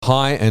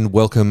Hi, and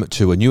welcome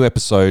to a new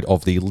episode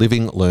of the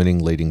Living, Learning,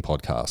 Leading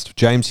podcast.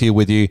 James here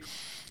with you.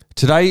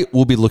 Today,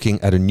 we'll be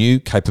looking at a new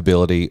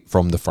capability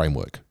from the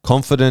framework,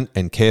 confident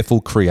and careful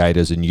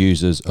creators and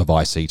users of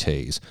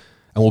ICTs.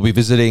 And we'll be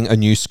visiting a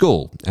new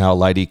school, Our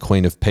Lady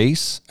Queen of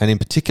Peace, and in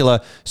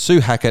particular, Sue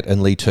Hackett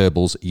and Lee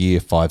Turble's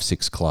Year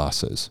 5-6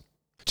 classes.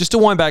 Just to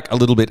wind back a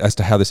little bit as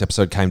to how this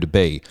episode came to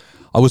be,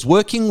 I was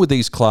working with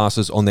these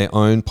classes on their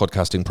own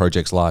podcasting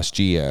projects last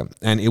year,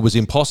 and it was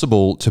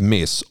impossible to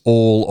miss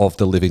all of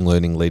the Living,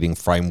 Learning, Leading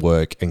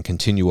framework and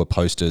Continua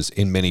posters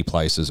in many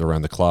places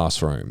around the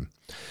classroom.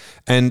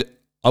 And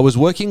I was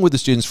working with the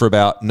students for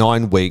about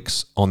 9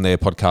 weeks on their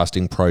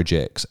podcasting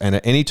projects, and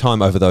at any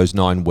time over those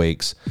 9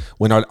 weeks,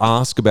 when I'd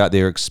ask about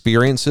their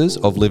experiences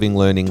of living,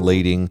 learning,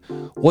 leading,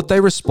 what they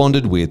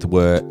responded with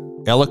were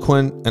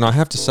eloquent and, I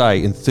have to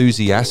say,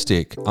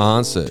 enthusiastic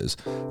answers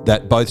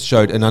that both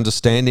showed an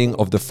understanding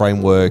of the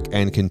framework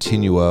and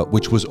Continua,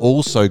 which was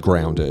also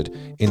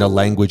grounded in a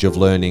language of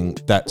learning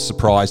that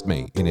surprised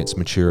me in its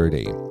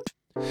maturity.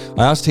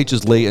 I asked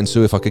teachers Lee and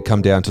Sue if I could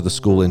come down to the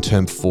school in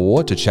term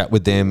 4 to chat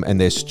with them and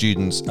their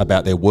students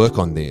about their work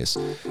on this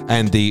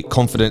and the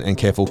confident and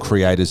careful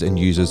creators and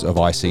users of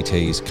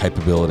ICT's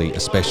capability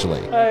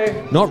especially.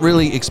 Hey. Not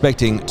really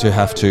expecting to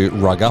have to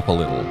rug up a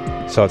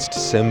little. So it's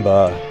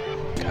December.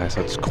 Okay,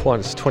 so it's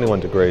 21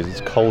 degrees. It's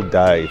a cold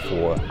day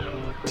for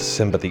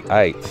December the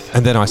 8th.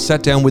 And then I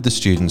sat down with the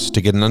students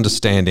to get an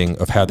understanding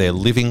of how their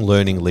living,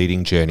 learning,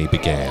 leading journey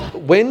began.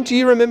 When do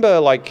you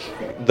remember,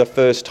 the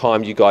first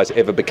time you guys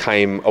ever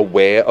became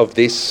aware of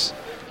this,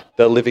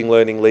 the living,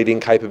 learning,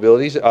 leading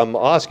capabilities?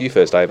 I'll ask you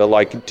first, Ava.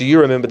 Do you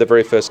remember the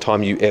very first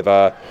time you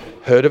ever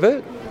heard of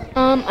it?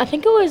 I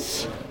think it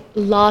was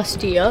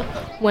last year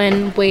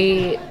when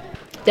they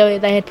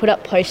had put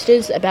up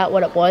posters about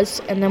what it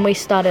was, and then we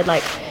started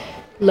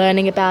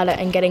learning about it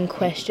and getting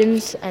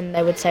questions, and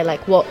they would say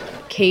what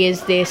key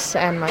is this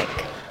and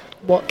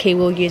what key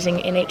we're using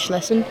in each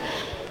lesson.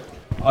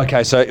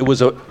 Okay, so it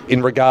was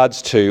in regards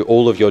to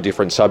all of your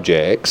different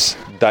subjects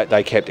that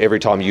they kept, every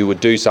time you would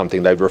do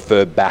something, they'd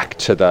refer back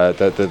to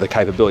the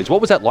capabilities.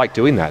 What was that like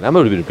doing that? That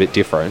might have been a bit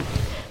different.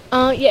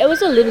 Yeah, it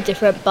was a little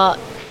different, but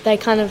they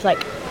kind of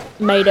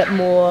made it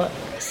more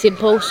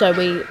simple. So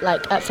we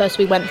at first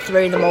we went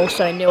through them all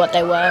so knew what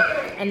they were,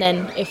 and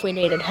then if we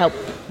needed help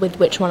with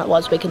which one it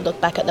was, we could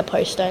look back at the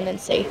poster and then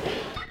see.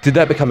 Did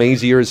that become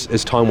easier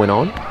as time went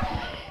on?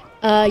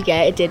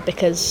 Yeah, it did,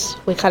 because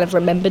we kind of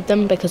remembered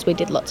them because we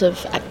did lots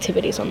of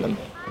activities on them.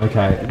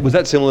 Okay. Was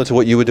that similar to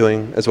what you were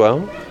doing as well?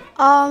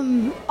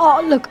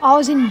 Look, I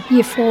was in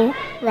year 4,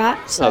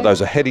 right? So,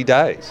 those are heady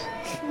days.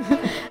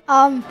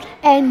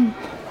 And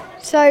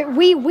so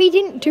we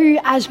didn't do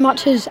as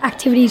much as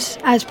activities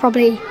as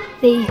probably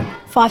the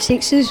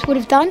 5-6s would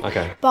have done.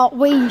 Okay. But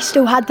we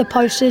still had the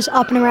posters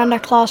up and around our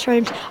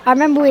classrooms. I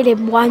remember we did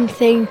one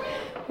thing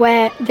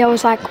where there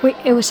was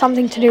it was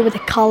something to do with the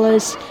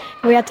colours.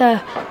 We had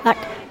to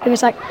it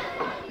was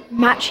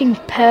matching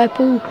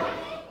purple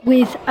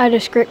with a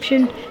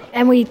description,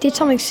 and we did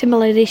something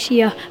similar this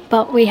year,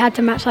 but we had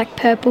to match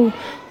purple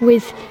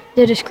with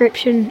the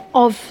description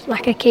of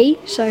a key.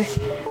 So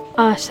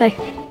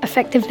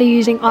effectively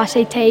using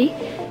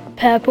ICT,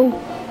 purple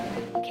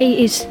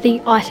key is the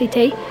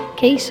ICT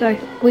key, so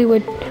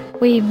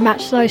we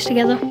match those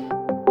together.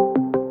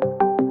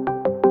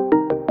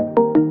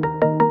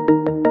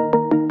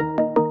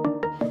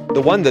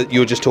 The one that you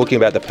were just talking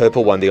about, the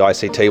purple one, the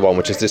ICT one,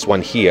 which is this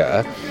one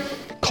here,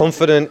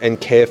 confident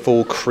and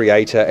careful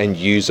creator and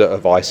user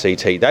of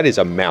ICT. That is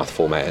a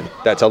mouthful, man.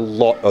 That's a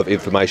lot of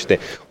information there.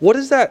 What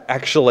does that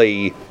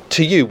actually,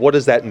 to you, what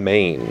does that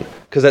mean?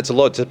 Because that's a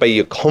lot to be,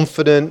 you're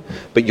confident,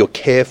 but you're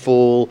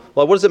careful.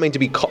 What does it mean to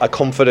be a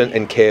confident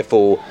and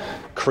careful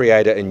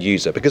creator and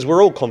user? Because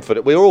we're all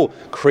confident, we're all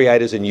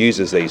creators and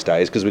users these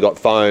days because we've got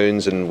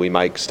phones and we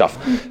make stuff.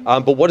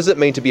 But what does it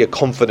mean to be a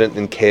confident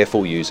and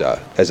careful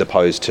user as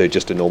opposed to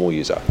just a normal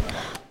user?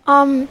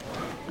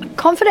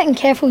 Confident and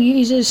careful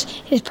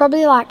users is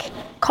probably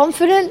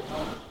confident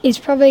is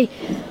probably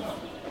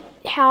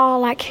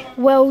how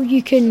well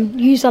you can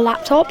use a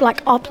laptop,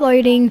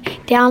 uploading,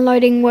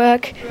 downloading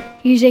work,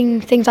 using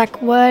things like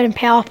Word and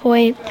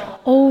PowerPoint,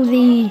 all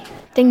the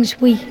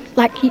things we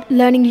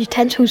learning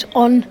utensils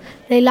on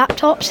the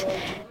laptops.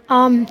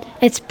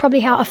 It's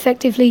probably how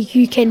effectively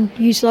you can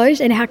use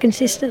those and how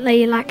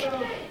consistently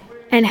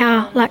and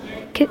how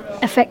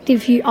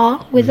effective you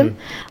are with them.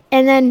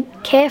 And then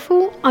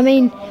careful,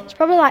 it's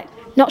probably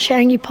not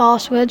sharing your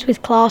passwords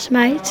with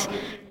classmates,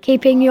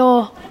 keeping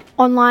your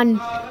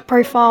online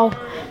profile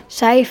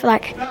safe,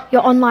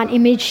 your online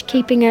image,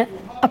 keeping it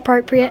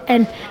appropriate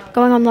and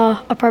going on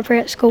the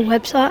appropriate school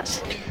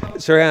websites.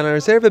 Ariana,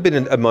 has there ever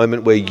been a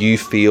moment where you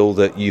feel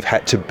that you've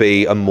had to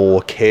be a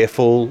more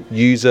careful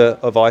user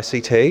of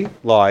ICT,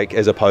 like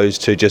as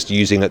opposed to just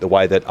using it the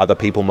way that other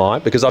people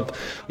might? Because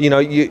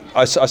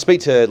I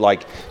speak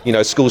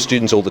to school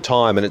students all the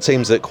time, and it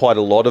seems that quite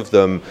a lot of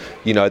them,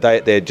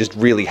 they're just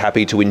really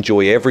happy to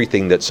enjoy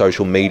everything that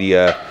social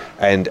media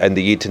and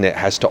the internet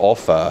has to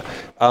offer.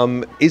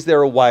 Is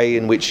there a way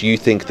in which you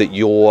think that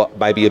you're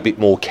maybe a bit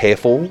more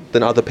careful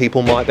than other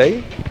people might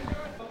be?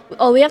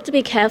 Oh, we have to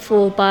be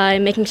careful by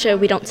making sure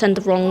we don't send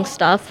the wrong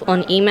stuff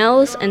on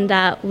emails, and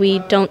that we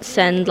don't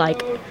send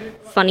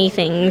funny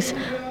things,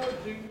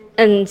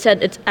 and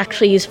said it's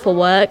actually used for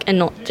work and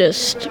not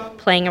just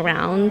playing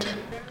around.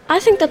 I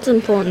think that's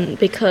important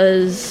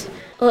because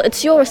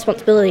it's your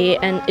responsibility,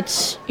 and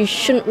you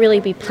shouldn't really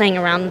be playing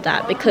around with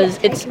that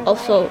because it's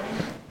also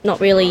not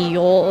really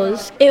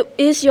yours. It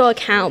is your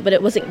account, but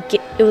it was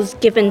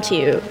given to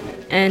you,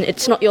 and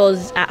it's not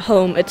yours at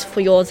home, it's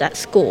for yours at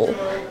school.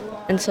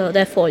 And so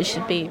therefore you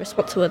should be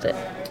responsible with it.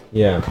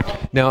 Yeah.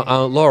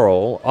 Now,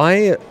 Laurel,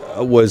 I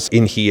was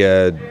in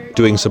here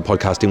doing some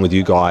podcasting with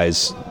you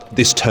guys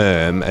this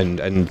term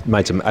and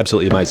made some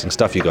absolutely amazing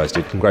stuff you guys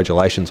did.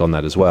 Congratulations on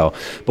that as well.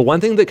 But one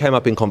thing that came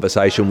up in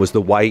conversation was the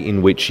way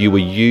in which you were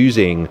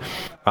using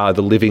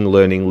the Living,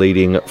 Learning,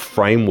 Leading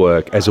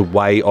framework as a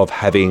way of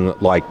having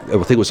I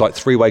think it was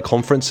 3-way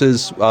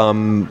conferences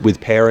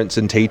with parents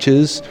and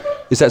teachers.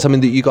 Is that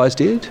something that you guys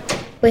did?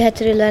 We had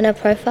to do learner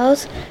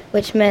profiles,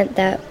 which meant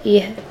that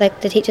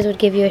the teachers would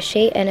give you a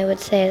sheet, and it would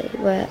say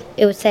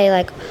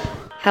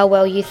how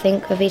well you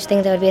think of each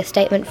thing. There would be a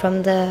statement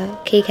from the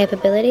key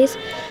capabilities,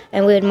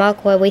 and we would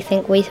mark where we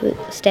think we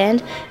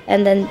stand,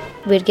 and then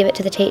we'd give it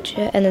to the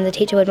teacher, and then the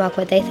teacher would mark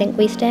where they think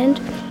we stand,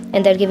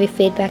 and they'd give you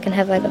feedback and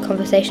have a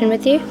conversation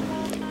with you,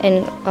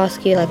 and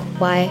ask you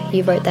why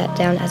you wrote that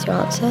down as your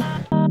answer.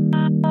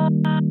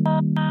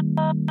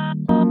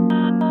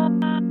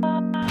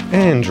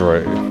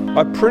 Andrew,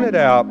 I printed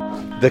out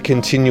the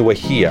Continua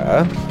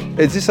here.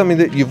 Is this something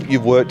that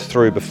you've worked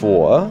through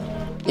before?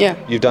 Yeah.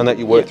 You've done that,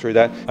 you worked through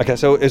that? Okay,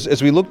 so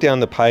as we look down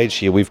the page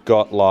here, we've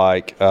got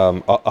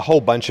a whole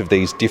bunch of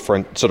these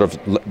different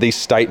these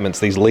statements,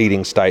 these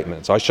leading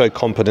statements. I show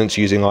competence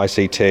using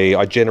ICT,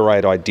 I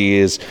generate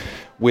ideas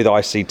with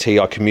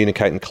ICT, I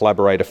communicate and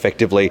collaborate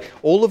effectively.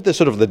 All of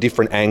the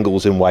different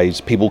angles and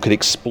ways people could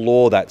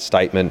explore that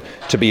statement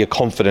to be a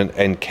confident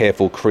and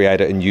careful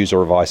creator and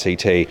user of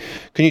ICT.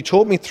 Can you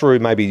talk me through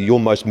maybe your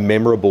most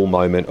memorable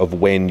moment of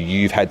when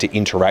you've had to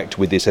interact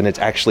with this and it's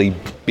actually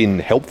been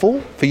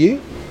helpful for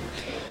you?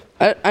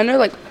 I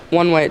know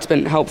one way it's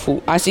been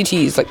helpful.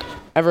 ICT is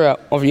everywhere,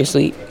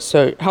 obviously,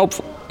 so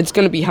helpful. It's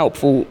going to be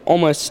helpful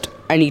almost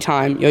any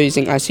time you're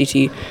using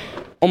ICT.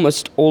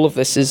 Almost all of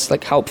this is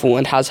helpful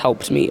and has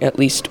helped me at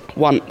least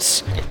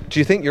once.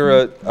 Do you think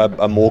you're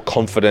a more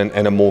confident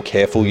and a more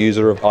careful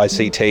user of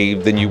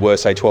ICT than you were,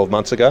 say, 12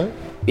 months ago?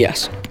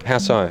 Yes. How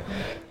so?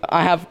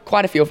 I have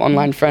quite a few of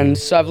online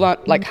friends, so I've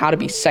learnt how to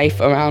be safe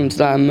around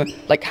them,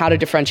 how to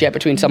differentiate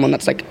between someone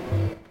that's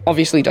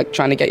obviously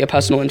trying to get your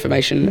personal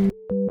information.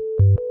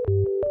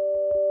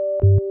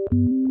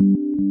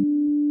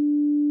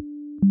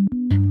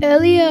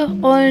 Earlier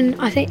on,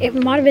 I think it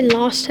might have been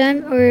last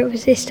term or it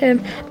was this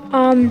term,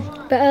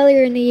 but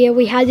earlier in the year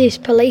we had this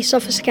police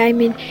officer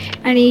came in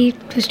and he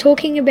was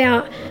talking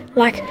about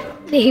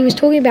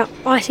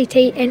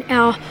ICT and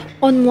our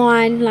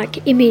online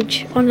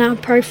image on our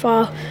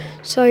profile.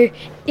 So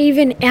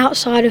even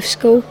outside of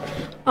school,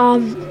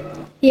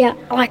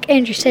 like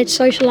Andrew said,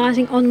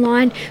 socialising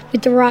online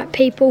with the right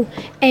people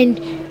and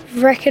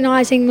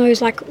recognising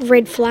those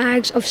red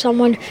flags of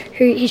someone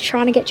who is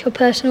trying to get your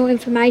personal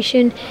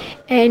information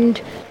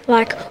and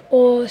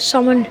or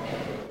someone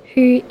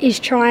who is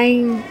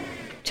trying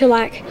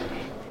to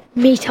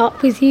meet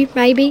up with you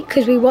maybe,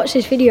 because we watched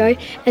this video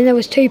and there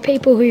was 2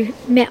 people who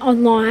met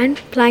online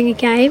playing a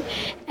game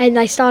and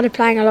they started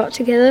playing a lot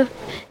together,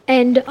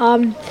 and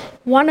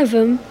one of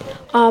them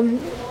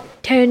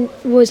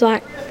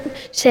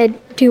said,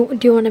 do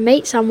you want to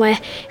meet somewhere?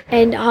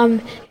 And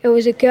it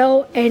was a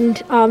girl,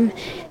 and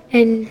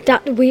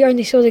that we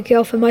only saw the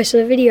girl for most of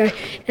the video,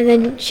 and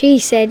then she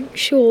said,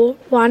 sure,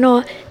 why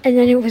not? And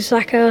then it was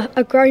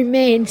a grown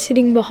man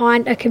sitting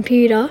behind a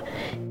computer,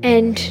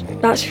 and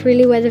that's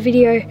really where the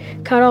video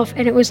cut off.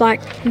 And it was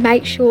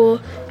make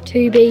sure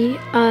to be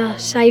a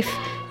safe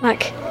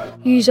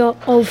user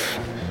of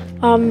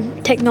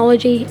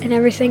technology and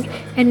everything,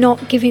 and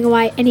not giving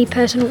away any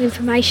personal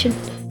information.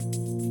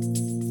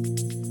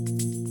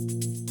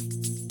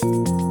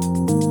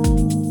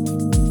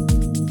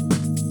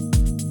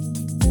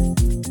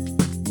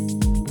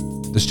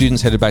 The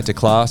students headed back to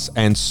class,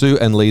 and Sue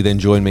and Lee then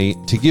joined me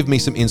to give me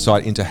some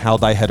insight into how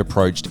they had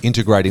approached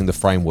integrating the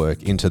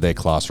framework into their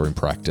classroom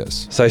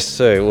practice. So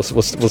Sue,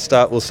 we'll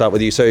start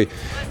with you. So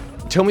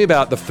tell me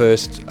about the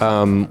first,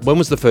 when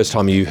was the first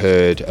time you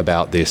heard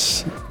about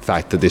this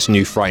fact that this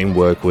new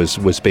framework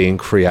was being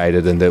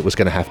created and that it was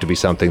going to have to be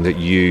something that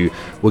you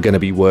were going to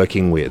be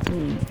working with?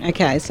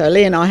 Okay, so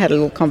Lee and I had a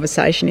little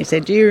conversation. He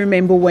said, do you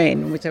remember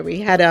when? So we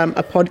had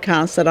a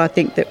podcast that I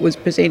think that was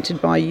presented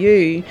by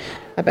you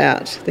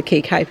about the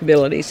key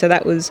capabilities. So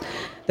that was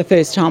the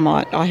first time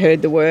I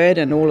heard the word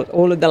and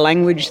all of the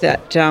language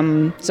that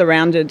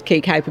surrounded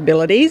key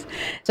capabilities.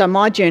 So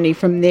my journey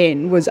from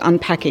then was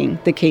unpacking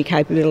the key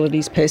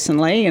capabilities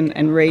personally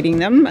and reading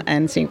them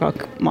and seeing if I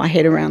could get my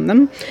head around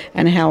them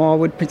and how I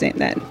would present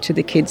that to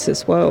the kids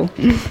as well.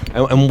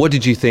 And what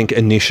did you think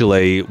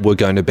initially were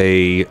going to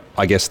be,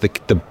 I guess,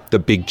 the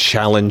big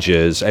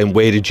challenges, and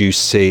where did you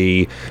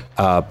see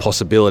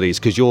possibilities?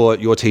 Because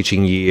you're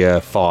teaching year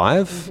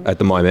 5 at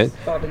the moment.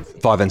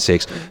 5 and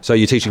 6. So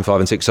you're teaching 5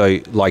 and 6. So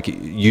like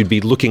you'd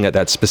be looking at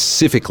that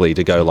specifically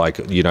to go like,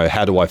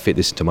 how do I fit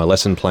this into my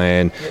lesson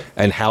plan,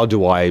 and how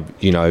do I,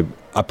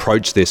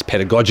 approach this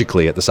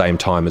pedagogically at the same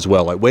time as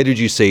well? Like, where did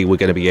you see were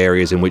going to be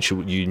areas in which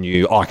you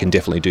knew, I can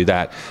definitely do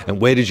that?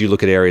 And where did you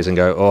look at areas and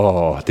go,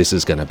 oh, this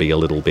is going to be a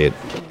little bit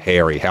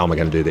hairy. How am I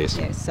going to do this?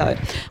 Yeah, so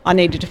I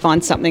needed to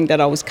find something that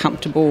I was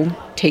comfortable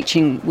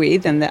teaching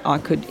with and that I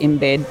could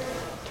embed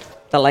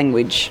the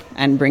language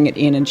and bring it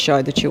in and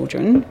show the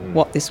children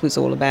what this was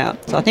all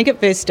about. So I think it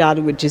first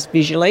started with just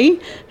visually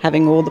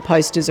having all the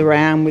posters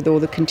around with all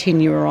the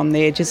continua on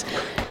there, just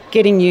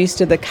getting used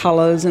to the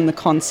colours and the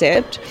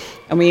concept.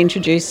 And we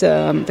introduced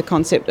the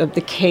concept of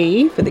the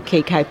key for the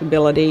key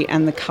capability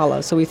and the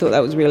colour. So we thought that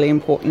was really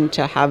important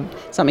to have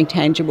something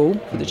tangible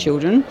for the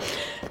children.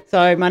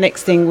 So my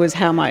next thing was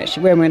where am I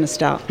going to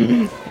start?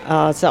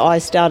 So I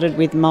started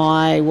with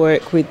my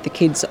work with the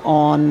kids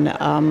on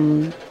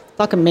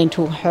like a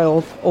mental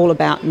health, all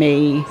about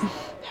me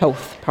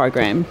health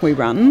program we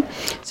run.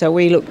 So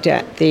we looked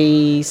at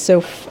the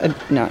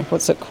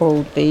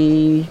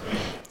the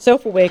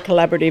self-aware,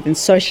 collaborative and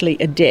socially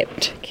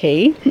adept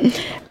key,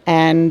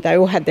 and they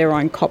all had their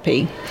own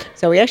copy.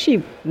 So we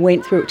actually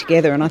went through it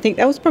together, and I think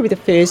that was probably the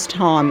first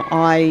time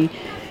I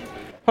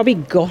probably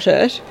got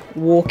it,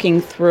 walking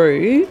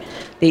through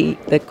the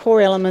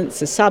core elements,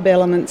 the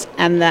sub-elements,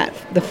 and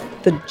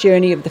the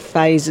journey of the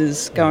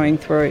phases going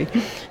through.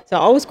 So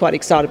I was quite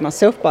excited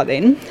myself by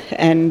then,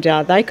 and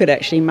they could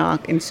actually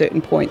mark in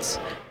certain points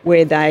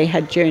where they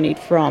had journeyed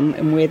from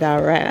and where they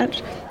were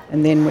at,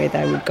 and then where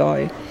they would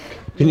go.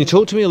 Can you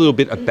talk to me a little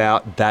bit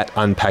about that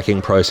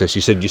unpacking process?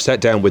 You said you sat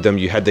down with them,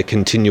 you had the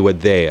continua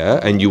there,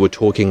 and you were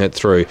talking it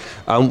through.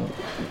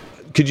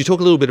 Could you talk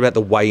a little bit about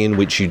the way in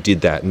which you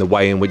did that and the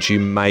way in which you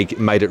made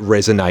it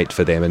resonate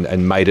for them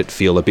and made it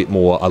feel a bit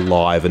more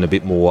alive and a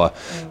bit more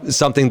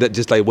something that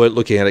just they weren't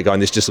looking at it going,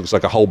 this just looks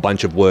like a whole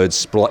bunch of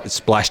words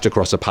splashed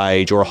across a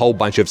page or a whole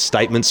bunch of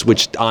statements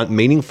which aren't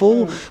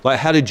meaningful? Like,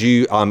 how did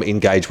you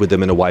engage with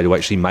them in a way to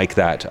actually make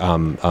that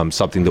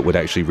something that would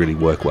actually really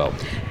work well?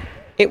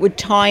 It would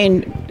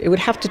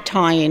have to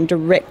tie in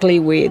directly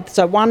with,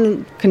 so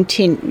one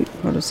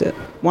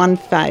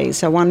phase,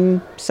 so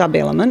one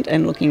sub-element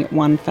and looking at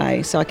one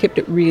phase. So I kept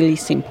it really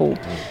simple.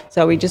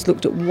 So we just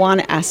looked at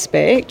one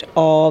aspect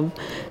of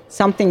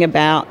something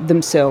about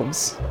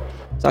themselves.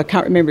 So I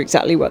can't remember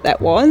exactly what that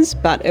was,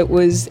 but it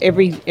was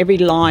every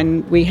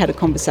line we had a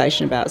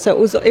conversation about. So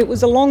it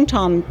was a long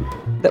time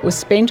that was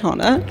spent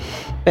on it,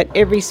 but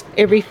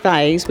every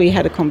phase we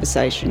had a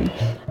conversation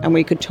and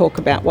we could talk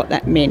about what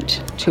that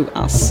meant to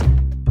us.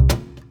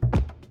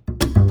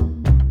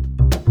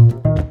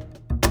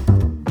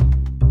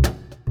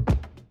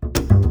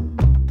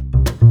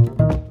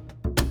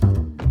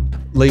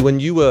 Lee,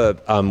 when you were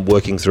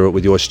working through it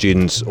with your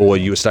students, or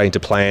you were starting to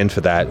plan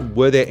for that,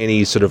 were there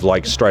any sort of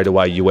like straight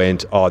away you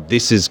went, oh,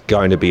 this is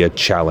going to be a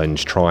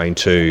challenge trying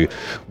to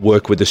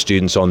work with the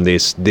students on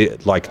this?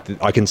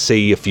 I can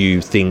see a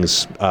few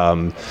things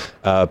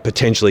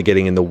potentially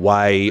getting in the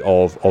way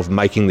of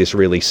making this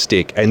really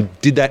stick. And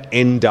did that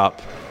end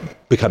up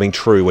becoming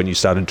true when you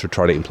started to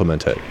try to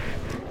implement it?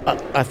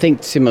 I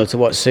think similar to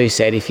what Sue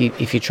said, if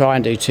you try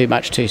and do too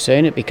much too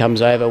soon, it becomes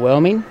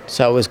overwhelming.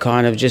 So it was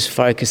kind of just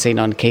focusing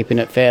on keeping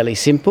it fairly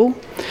simple.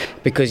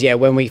 Because,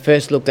 when we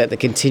first looked at the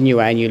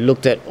continua and you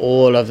looked at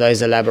all of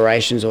those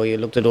elaborations or you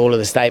looked at all of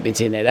the statements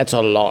in there, that's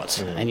a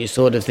lot. And you're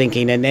sort of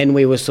thinking, and then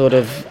we were sort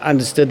of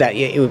understood that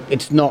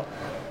it's not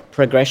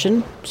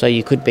progression. So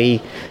you could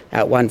be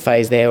at one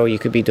phase there or you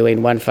could be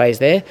doing one phase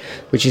there,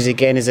 which is a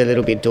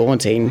little bit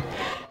daunting.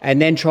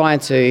 And then trying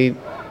to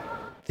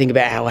think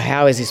about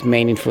how is this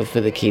meaningful for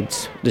the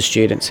kids, the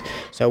students.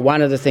 So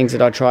one of the things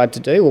that I tried to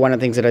do, or one of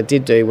the things that I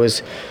did do,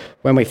 was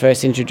when we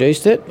first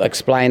introduced it,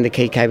 explain the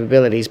key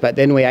capabilities, but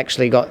then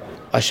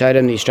I showed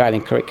them the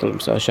Australian curriculum.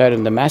 So I showed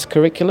them the maths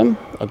curriculum.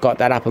 I got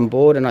that up on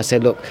board and I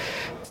said, look,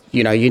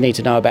 you need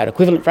to know about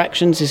equivalent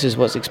fractions. This is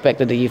what's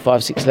expected at year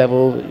 5, 6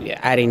 level,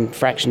 adding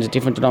fractions of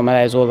different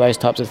denominators, all those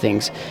types of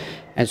things,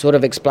 and sort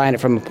of explain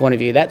it from a point of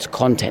view, that's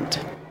content.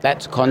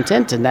 That's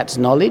content and that's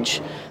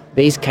knowledge.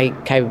 These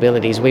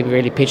capabilities, we've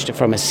really pitched it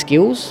from as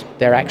skills.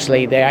 They're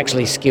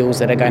actually skills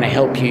that are going to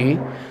help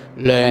you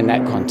learn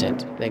that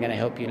content. They're going to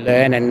help you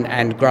learn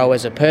and grow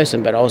as a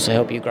person, but also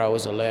help you grow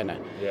as a learner.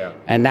 Yeah.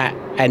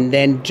 And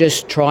then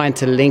just trying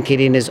to link it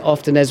in as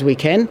often as we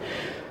can,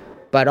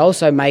 but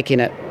also making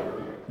it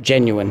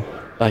genuine.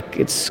 Like,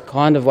 it's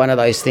kind of one of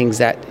those things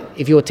that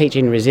if you're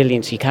teaching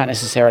resilience, you can't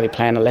necessarily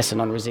plan a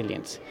lesson on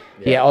resilience.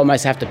 You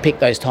almost have to pick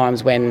those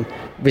times when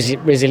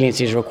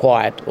resilience is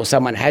required, or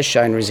someone has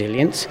shown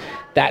resilience.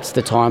 That's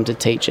the time to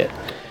teach it.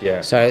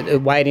 Yeah. So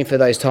waiting for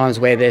those times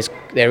where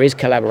there is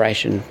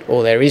collaboration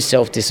or there is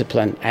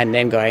self-discipline, and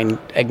then going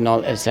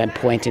acknowledge and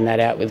pointing that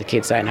out with the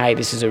kids, saying, hey,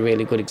 this is a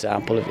really good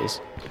example of this.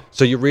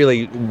 So you're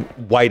really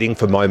waiting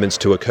for moments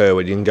to occur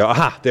where you can go,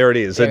 aha, there it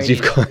is.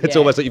 It's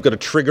almost like you've got a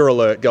trigger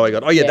alert going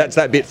on. Oh, yeah, that's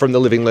that bit from the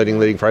Living, Learning,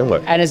 Leading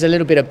framework. And there's a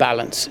little bit of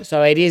balance.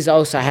 So it is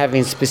also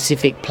having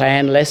specific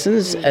planned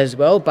lessons as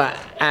well, but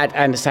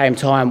at the same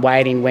time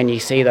waiting when you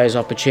see those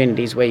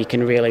opportunities where you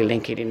can really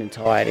link it in and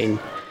tie it in.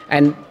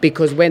 And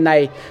because when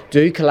they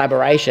do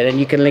collaboration,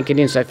 and you can link it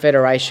in, so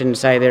Federation,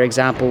 say their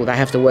example, they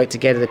have to work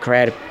together to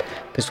create a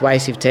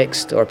persuasive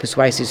text or a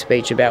persuasive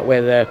speech about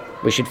whether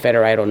we should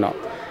federate or not.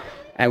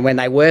 And when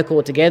they work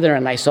all together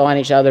and they sign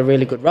each other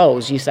really good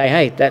roles, you say,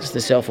 hey, that's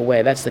the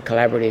self-aware, that's the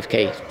collaborative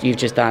key. You've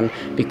just done,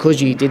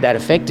 because you did that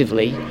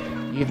effectively,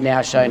 you've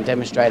now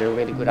demonstrated a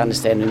really good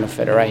understanding of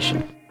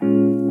federation.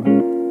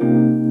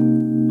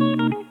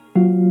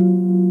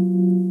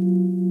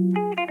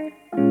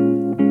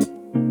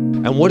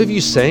 And what have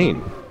you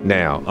seen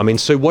now? I mean,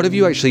 so what have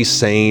you actually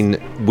seen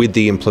with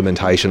the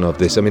implementation of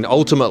this? I mean,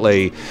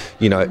 ultimately,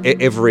 you know,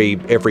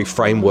 every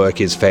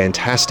framework is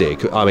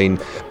fantastic. I mean,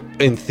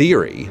 in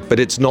theory, but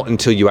it's not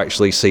until you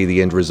actually see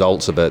the end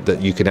results of it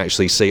that you can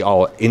actually see,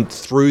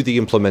 through the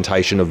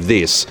implementation of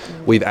this,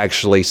 we've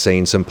actually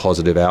seen some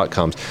positive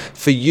outcomes.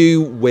 For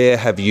you, where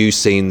have you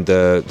seen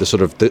the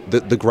sort of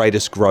the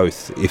greatest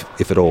growth,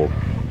 if at all?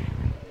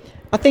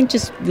 I think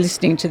just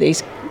listening to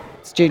these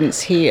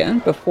students here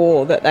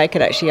before, that they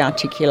could actually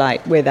articulate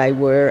where they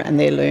were and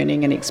their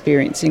learning and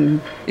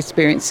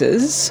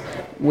experiences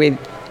with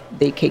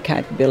the key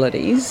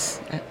capabilities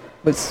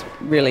was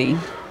really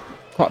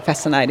quite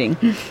fascinating,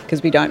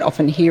 because we don't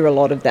often hear a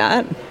lot of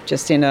that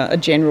just in a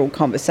general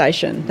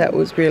conversation. That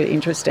was really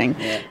interesting.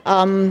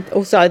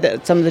 Also,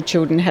 that some of the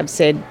children have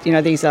said, you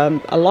know, these are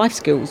life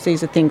skills.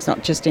 These are things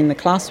not just in the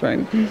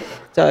classroom.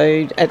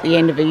 So at the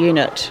end of a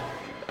unit,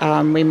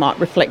 we might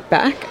reflect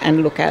back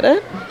and look at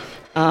it.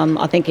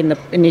 I think in the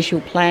initial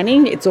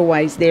planning, it's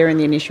always there in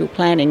the initial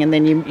planning, and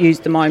then you use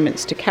the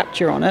moments to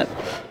capture on it.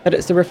 But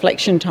it's the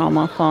reflection time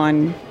I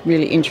find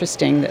really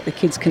interesting, that the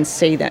kids can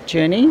see that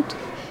journey.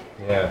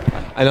 Yeah,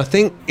 and I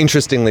think,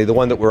 interestingly, the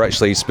one that we're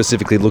actually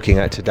specifically looking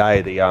at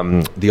today, the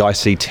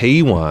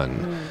ICT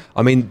one,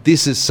 I mean,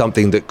 this is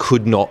something that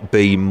could not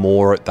be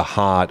more at the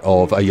heart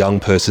of a young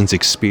person's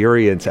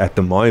experience at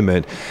the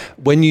moment.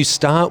 When you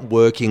start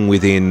working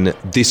within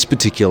this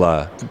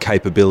particular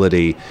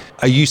capability,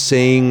 are you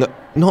seeing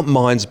not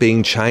minds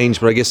being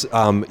changed, but I guess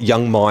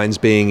young minds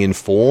being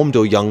informed,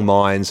 or young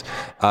minds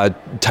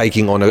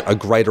taking on a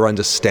greater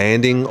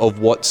understanding of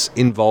what's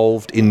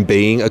involved in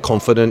being a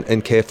confident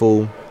and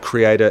careful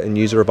creator and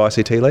user of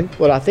ICT Lead?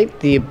 Well, I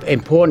think the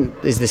important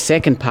is the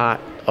second part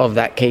of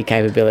that key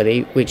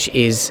capability, which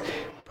is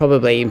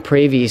probably in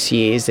previous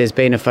years there's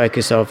been a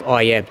focus of,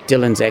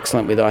 Dylan's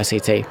excellent with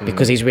ICT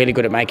because he's really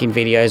good at making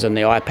videos on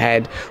the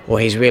iPad, or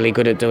he's really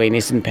good at doing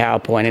this in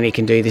PowerPoint and he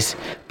can do this.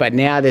 But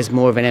now there's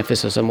more of an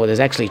emphasis on,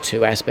 there's actually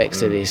two aspects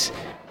to this.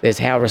 There's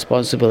how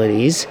responsible it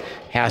is,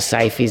 how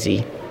safe is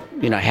he,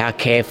 how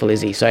careful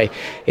is he. So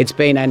it's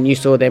been, and you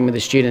saw them with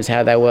the students,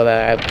 how they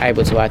were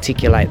able to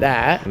articulate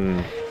that.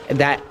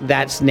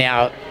 That's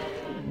now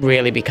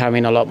really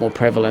becoming a lot more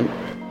prevalent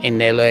in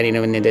their learning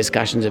and in their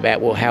discussions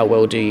about, how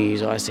well do you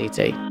use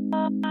ICT?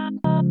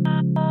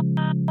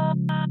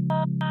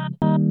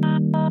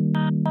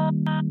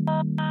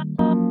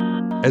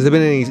 Has there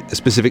been any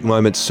specific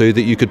moments, Sue,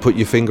 that you could put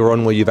your finger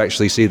on where you've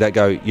actually seen that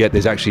go,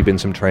 there's actually been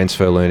some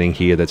transfer learning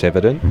here that's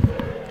evident?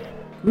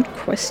 Good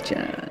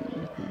question.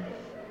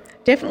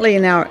 Definitely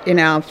in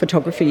our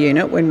photography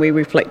unit, when we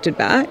reflected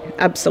back,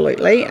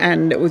 absolutely,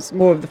 and it was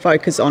more of the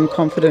focus on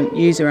confident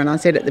user. And I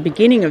said at the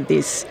beginning of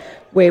this,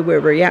 where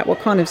were we at, what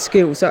kind of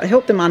skills? So it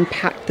helped them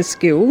unpack the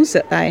skills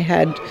that they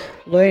had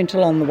learnt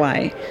along the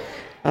way.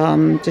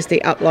 Just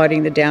the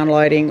uploading, the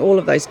downloading, all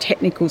of those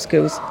technical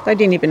skills. They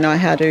didn't even know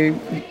how to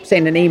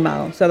send an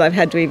email, so they've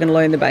had to even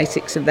learn the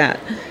basics of that.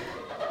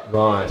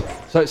 Right.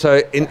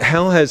 So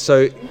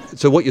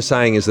what you're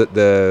saying is that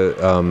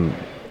the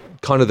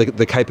kind of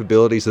the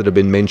capabilities that have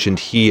been mentioned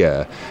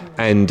here,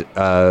 and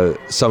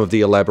some of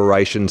the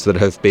elaborations that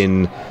have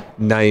been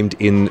named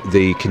in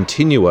the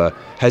continua,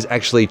 has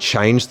actually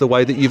changed the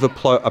way that you've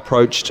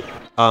approached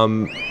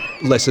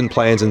lesson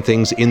plans and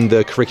things in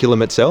the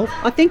curriculum itself?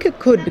 I think it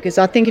could, because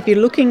I think if you're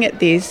looking at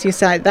this, you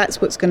say,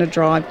 that's what's going to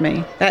drive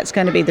me. That's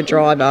going to be the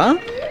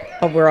driver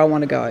of where I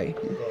want to go.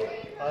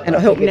 and it'll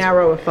help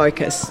narrow a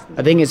focus.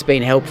 I think it's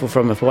been helpful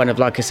from a point of,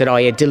 like I said,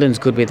 Dylan's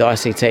good with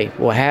ICT.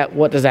 Well,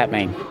 what does that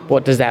mean?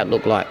 What does that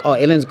look like?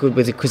 Dylan's good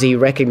with it because he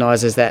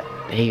recognises that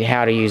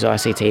how to use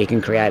ICT, he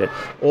can create it.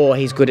 Or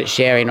he's good at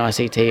sharing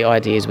ICT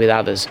ideas with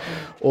others.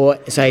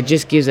 So it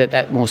just gives it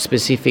that more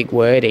specific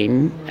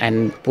wording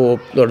and for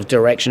a lot of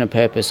direction and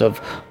purpose of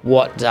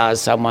what does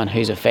someone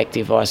who's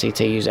effective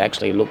ICT user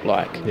actually look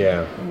like.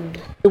 Yeah.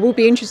 It will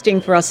be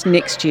interesting for us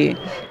next year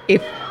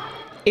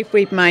if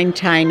we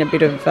maintain a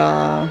bit of,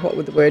 what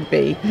would the word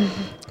be,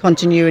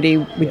 continuity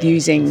with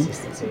using...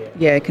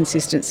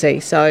 Consistency.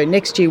 So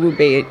next year will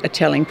be a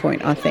telling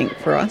point, I think,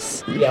 for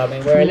us. Yeah, I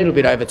mean, we're a little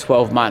bit over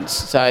 12 months,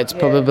 so it's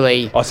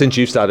probably... Oh, since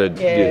you started...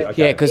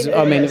 because,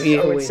 I mean...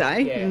 I would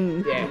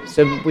say.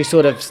 So we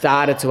sort of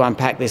started to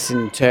unpack this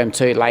in term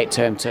 2, late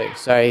term 2.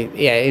 So,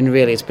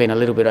 really it's been a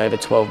little bit over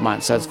 12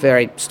 months, so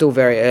it's still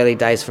very early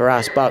days for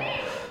us, but...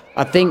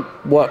 I think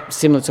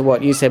similar to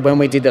what you said, when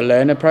we did the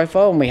learner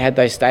profile and we had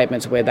those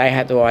statements where they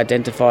had to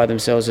identify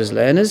themselves as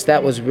learners,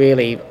 that was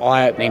really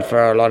eye-opening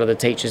for a lot of the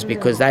teachers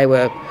because I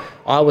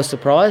was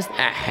surprised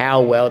at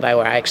how well they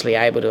were actually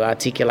able to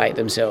articulate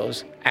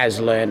themselves as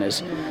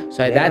learners.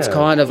 So that's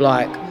kind of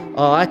like,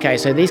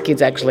 so these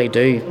kids actually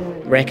do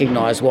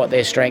recognise what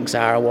their strengths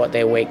are and what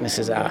their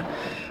weaknesses are.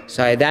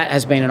 So that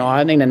has been an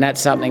eye-opening, and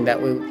that's something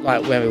that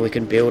where we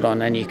can build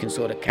on and you can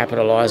sort of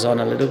capitalise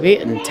on a little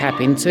bit and tap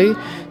into.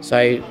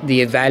 So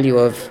the value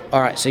of,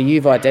 all right, so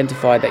you've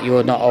identified that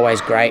you're not always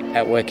great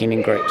at working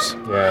in groups.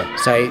 Yeah.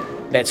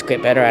 So let's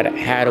get better at it.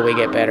 How do we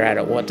get better at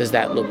it? What does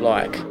that look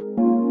like?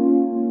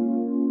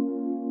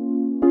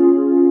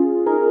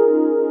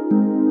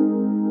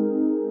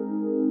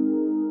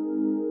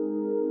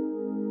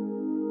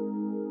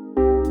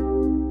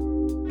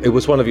 It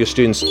was one of your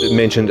students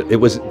mentioned it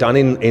was done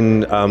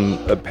in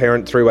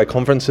parent three-way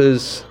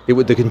conferences.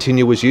 The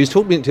Continue was used.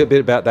 Talk me a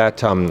bit about that,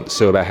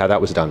 Sue, about how that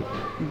was done.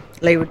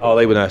 Lee would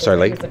know. Sorry,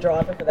 Lee. was the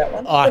driver for that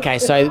one. Okay,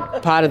 so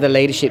part of the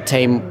leadership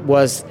team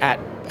was at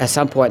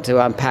some point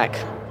to unpack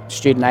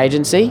student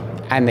agency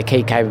and the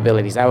key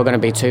capabilities. They were going to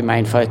be 2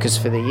 main focus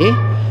for the year.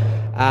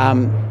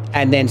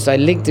 And then so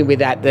linked in with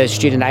that, the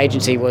student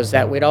agency was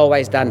that we'd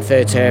always done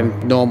third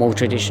term, normal,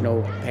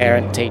 traditional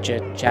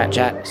parent-teacher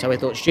chat. So we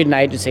thought student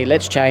agency,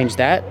 let's change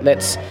that.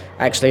 Let's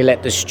actually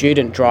let the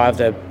student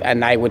drive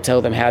and they would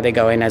tell them how they're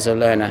going as a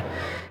learner.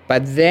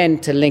 But then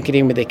to link it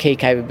in with the key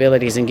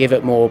capabilities and give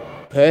it more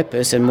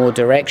purpose and more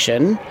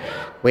direction,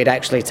 we'd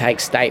actually take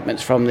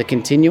statements from the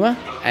Continua.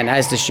 And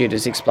as the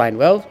students explained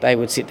well, they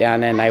would sit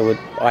down and they would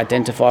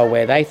identify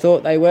where they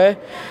thought they were.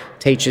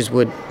 Teachers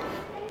would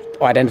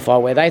identify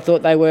where they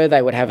thought they were,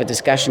 they would have a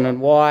discussion on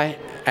why,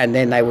 and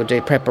then they would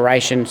do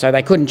preparation. So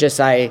they couldn't just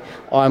say,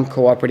 I'm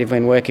cooperative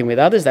when working with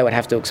others. They would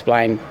have to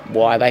explain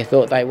why they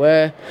thought they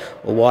were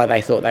or why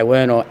they thought they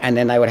weren't, and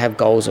then they would have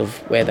goals of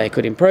where they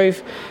could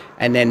improve,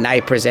 and then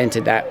they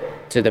presented that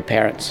to the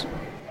parents.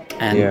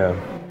 And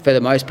for the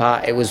most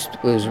part, it was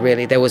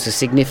really, there was a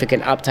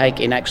significant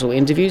uptake in actual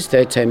interviews.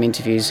 Third term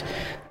interviews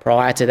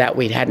prior to that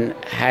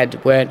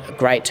weren't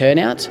great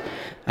turnouts.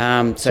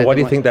 So why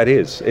do you think that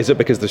is? Is it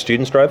because the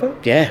students drove it?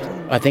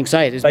 Yeah, I think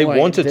so. They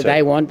wanted to.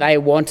 They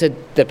wanted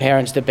the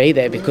parents to be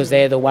there because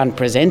they're the one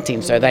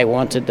presenting, so they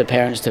wanted the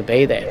parents to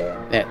be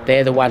there.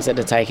 They're the ones that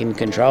are taking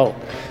control.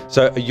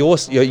 So are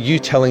you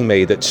telling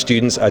me that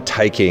students are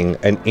taking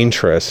an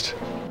interest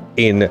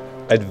in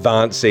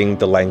advancing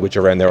the language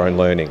around their own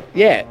learning?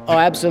 Yeah,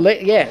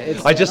 absolutely, yeah.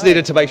 I just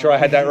needed to make sure I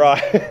had that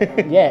right.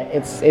 Yeah,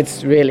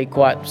 it's really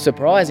quite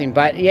surprising,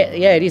 but yeah,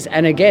 it is.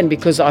 And again,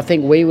 because I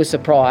think we were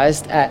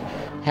surprised at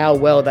how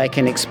well they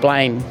can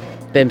explain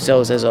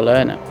themselves as a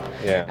learner.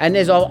 Yeah. And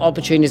there's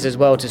opportunities as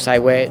well to say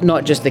where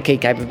not just the key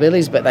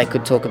capabilities, but they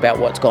could talk about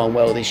what's gone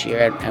well this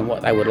year and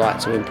what they would like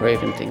to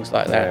improve and things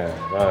like that.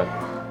 Yeah,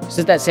 right.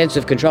 So that sense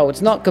of control,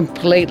 it's not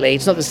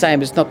the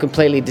same, it's not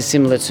completely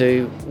dissimilar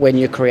to when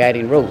you're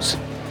creating rules.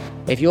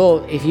 If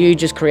you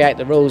just create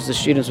the rules, the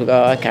students will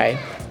go, okay,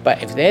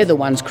 but if they're the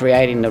ones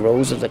creating the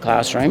rules of the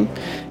classroom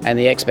and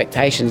the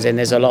expectations, then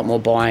there's a lot more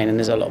buy-in and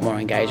there's a lot more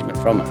engagement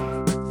from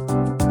it.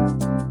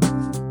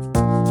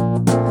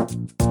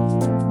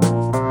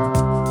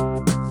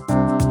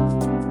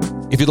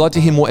 If you'd like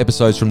to hear more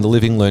episodes from the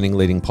Living, Learning,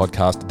 Leading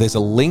podcast, there's a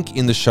link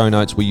in the show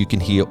notes where you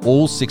can hear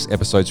all 6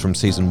 episodes from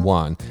season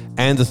 1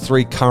 and the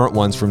 3 current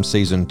ones from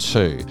season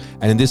 2.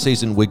 And in this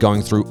season, we're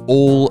going through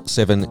all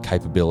 7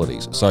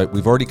 capabilities. So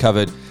we've already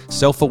covered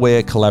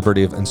self-aware,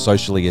 collaborative, and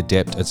socially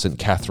adept at St.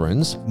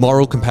 Catherine's,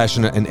 moral,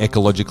 compassionate, and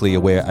ecologically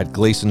aware at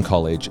Gleeson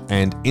College,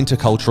 and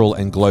intercultural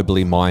and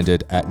globally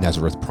minded at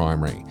Nazareth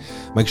Primary.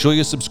 Make sure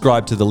you're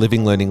subscribed to the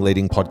Living, Learning,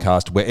 Leading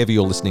podcast wherever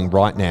you're listening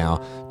right now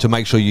to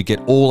make sure you get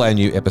all our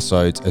new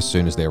episodes as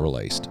soon as they're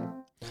released.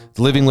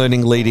 The Living,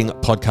 Learning, Leading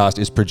podcast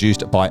is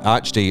produced by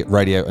ArchD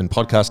Radio and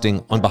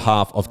Podcasting on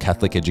behalf of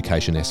Catholic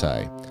Education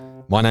SA.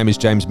 My name is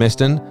James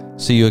Meston.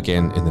 See you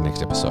again in the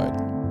next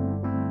episode.